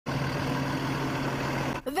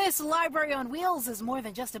This Library on Wheels is more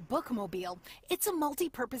than just a bookmobile. It's a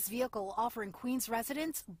multi-purpose vehicle offering Queens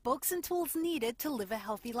residents books and tools needed to live a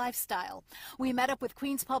healthy lifestyle. We met up with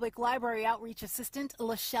Queens Public Library Outreach Assistant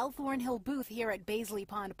Lachelle Thornhill Booth here at Baisley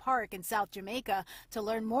Pond Park in South Jamaica to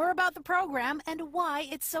learn more about the program and why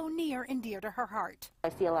it's so near and dear to her heart.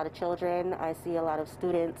 I see a lot of children, I see a lot of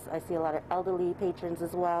students, I see a lot of elderly patrons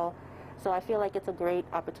as well. So I feel like it's a great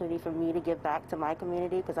opportunity for me to give back to my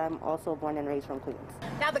community because I'm also born and raised from Queens.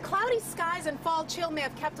 Now, the cloudy skies and fall chill may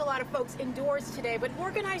have kept a lot of folks indoors today, but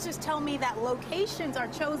organizers tell me that locations are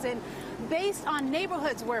chosen based on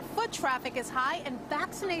neighborhoods where foot traffic is high and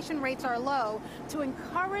vaccination rates are low to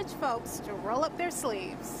encourage folks to roll up their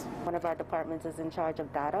sleeves. One of our departments is in charge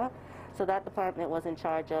of data, so that department was in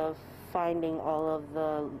charge of finding all of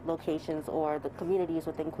the locations or the communities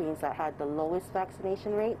within Queens that had the lowest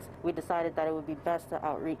vaccination rates. We decided that it would be best to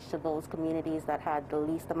outreach to those communities that had the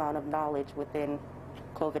least amount of knowledge within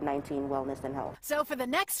COVID-19 wellness and health. So for the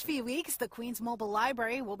next few weeks, the Queens Mobile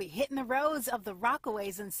Library will be hitting the roads of the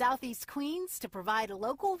Rockaways and Southeast Queens to provide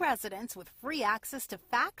local residents with free access to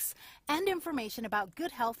facts and information about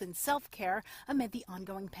good health and self-care amid the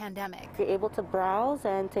ongoing pandemic. You're able to browse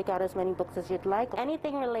and take out as many books as you'd like.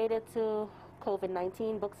 Anything related to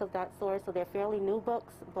COVID-19, books of that sort, so they're fairly new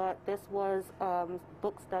books, but this was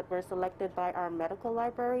books that were selected by our medical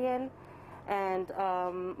librarian. And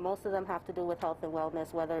most of them have to do with health and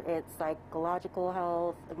wellness, whether it's psychological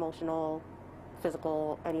health, emotional,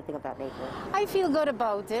 physical, anything of that nature. I feel good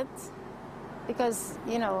about it because,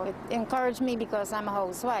 you know, it encouraged me because I'm a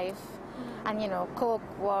housewife. And, you know, cook,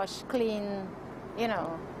 wash, clean, you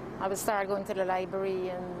know, I would start going to the library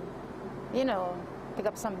and, you know, pick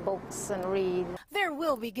up some books and read. There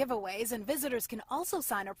will be giveaways, and visitors can also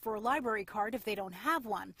sign up for a library card if they don't have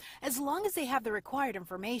one, as long as they have the required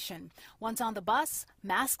information. Once on the bus,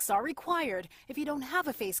 masks are required. If you don't have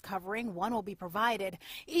a face covering, one will be provided.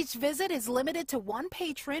 Each visit is limited to one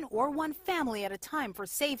patron or one family at a time for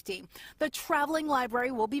safety. The traveling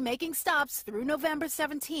library will be making stops through November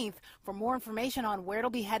 17th. For more information on where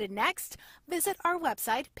it'll be headed next, visit our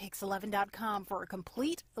website, pix11.com, for a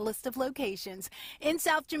complete list of locations. In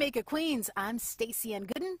South Jamaica, Queens, I'm Stacey N.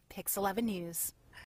 Gooden, Pix 11 News.